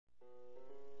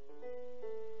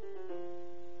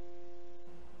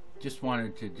Just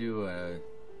wanted to do a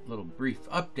little brief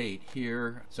update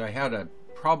here. So I had a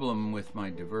problem with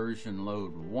my diversion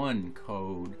load 1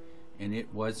 code and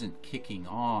it wasn't kicking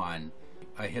on.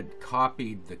 I had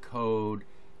copied the code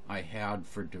I had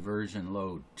for diversion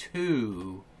load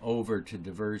 2 over to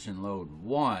diversion load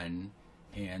 1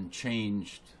 and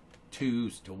changed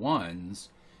 2s to 1s,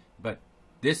 but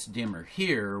this dimmer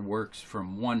here works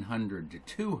from 100 to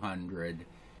 200,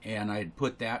 and I'd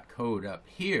put that code up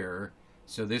here,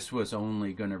 so this was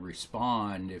only going to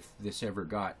respond if this ever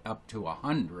got up to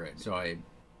 100. So I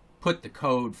put the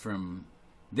code from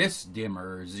this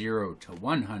dimmer 0 to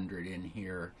 100 in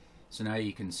here. So now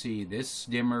you can see this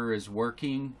dimmer is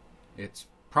working. It's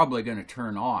probably going to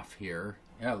turn off here.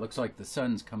 Yeah, it looks like the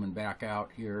sun's coming back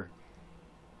out here.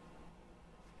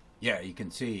 Yeah, you can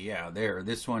see, yeah, there,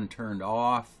 this one turned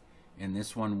off and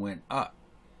this one went up.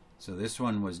 So this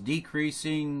one was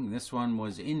decreasing, this one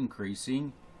was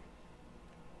increasing.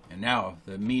 And now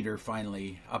the meter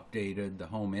finally updated, the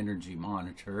home energy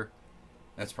monitor.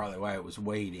 That's probably why it was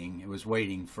waiting. It was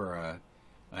waiting for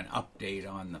an update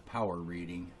on the power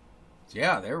reading. So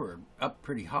yeah, they were up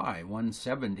pretty high,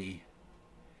 170.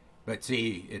 But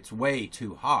see, it's way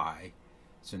too high.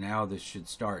 So now this should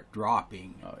start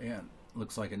dropping. Oh yeah,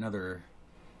 looks like another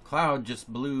cloud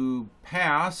just blew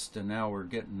past, and now we're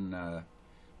getting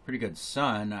pretty good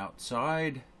sun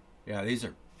outside. Yeah, these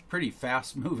are pretty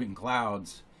fast moving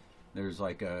clouds. There's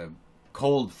like a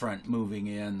cold front moving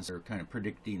in. So they're kind of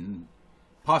predicting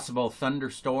possible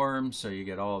thunderstorms, so you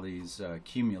get all these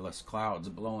cumulus clouds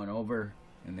blowing over,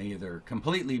 and they either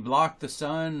completely block the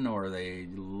sun or they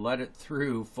let it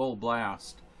through full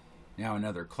blast. Now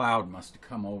another cloud must have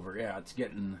come over. Yeah, it's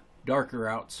getting darker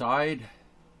outside,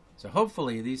 so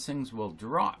hopefully these things will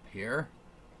drop here.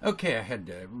 Okay, I had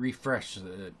to refresh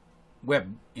the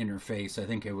web interface. I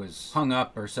think it was hung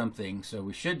up or something, so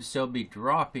we should still be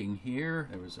dropping here.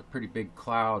 There was a pretty big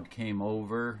cloud came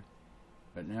over,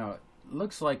 but now it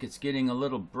looks like it's getting a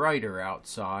little brighter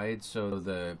outside, so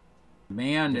the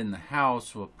demand in the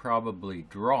house will probably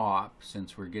drop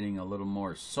since we're getting a little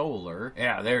more solar.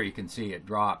 Yeah, there you can see it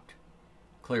dropped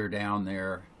clear down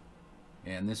there,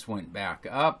 and this went back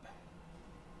up.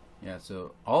 Yeah,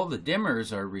 so all the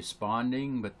dimmers are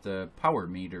responding, but the power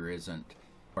meter isn't,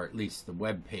 or at least the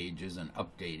web page isn't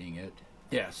updating it.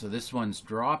 Yeah, so this one's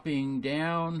dropping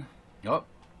down. Oh,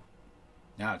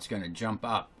 now it's going to jump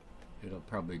up. It'll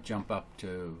probably jump up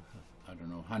to, I don't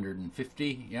know,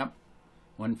 150. Yep,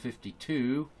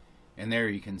 152. And there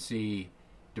you can see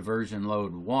diversion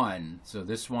load 1. So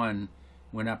this one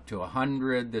went up to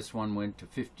 100, this one went to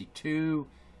 52,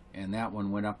 and that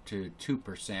one went up to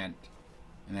 2%.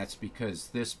 And that's because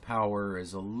this power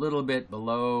is a little bit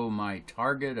below my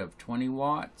target of 20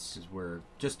 watts. We're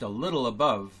just a little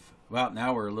above, well,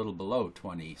 now we're a little below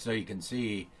 20. So you can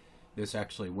see this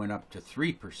actually went up to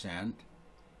 3%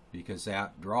 because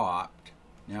that dropped.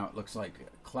 Now it looks like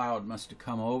a cloud must have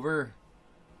come over.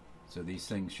 So these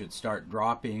things should start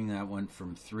dropping. That went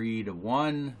from 3 to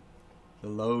 1. The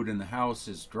load in the house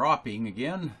is dropping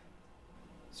again.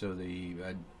 So the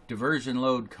diversion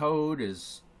load code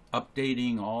is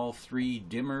updating all 3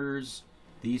 dimmers.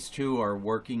 These two are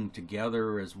working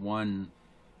together as one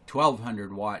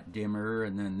 1200 watt dimmer,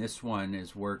 and then this one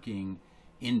is working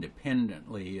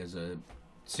independently as a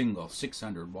single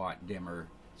 600 watt dimmer.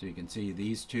 So you can see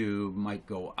these two might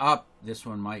go up, this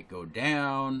one might go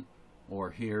down,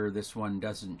 or here this one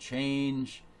doesn't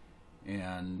change,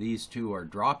 and these two are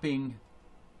dropping.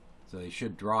 So they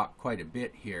should drop quite a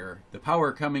bit here. The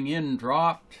power coming in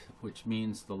dropped, which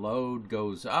means the load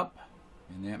goes up,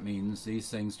 and that means these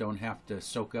things don't have to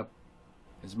soak up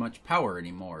as much power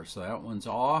anymore. So that one's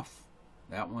off,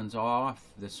 that one's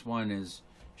off, this one is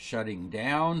shutting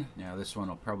down. Now this one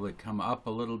will probably come up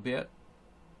a little bit.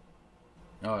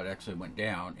 Oh, it actually went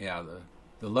down. Yeah,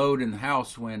 the load in the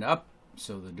house went up,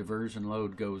 so the diversion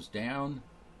load goes down.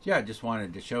 So yeah, I just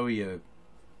wanted to show you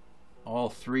all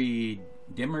 3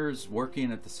 dimmers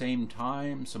working at the same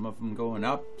time, some of them going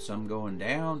up, some going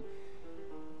down.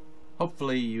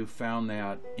 Hopefully you found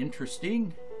that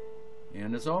interesting,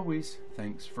 and as always,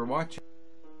 thanks for watching.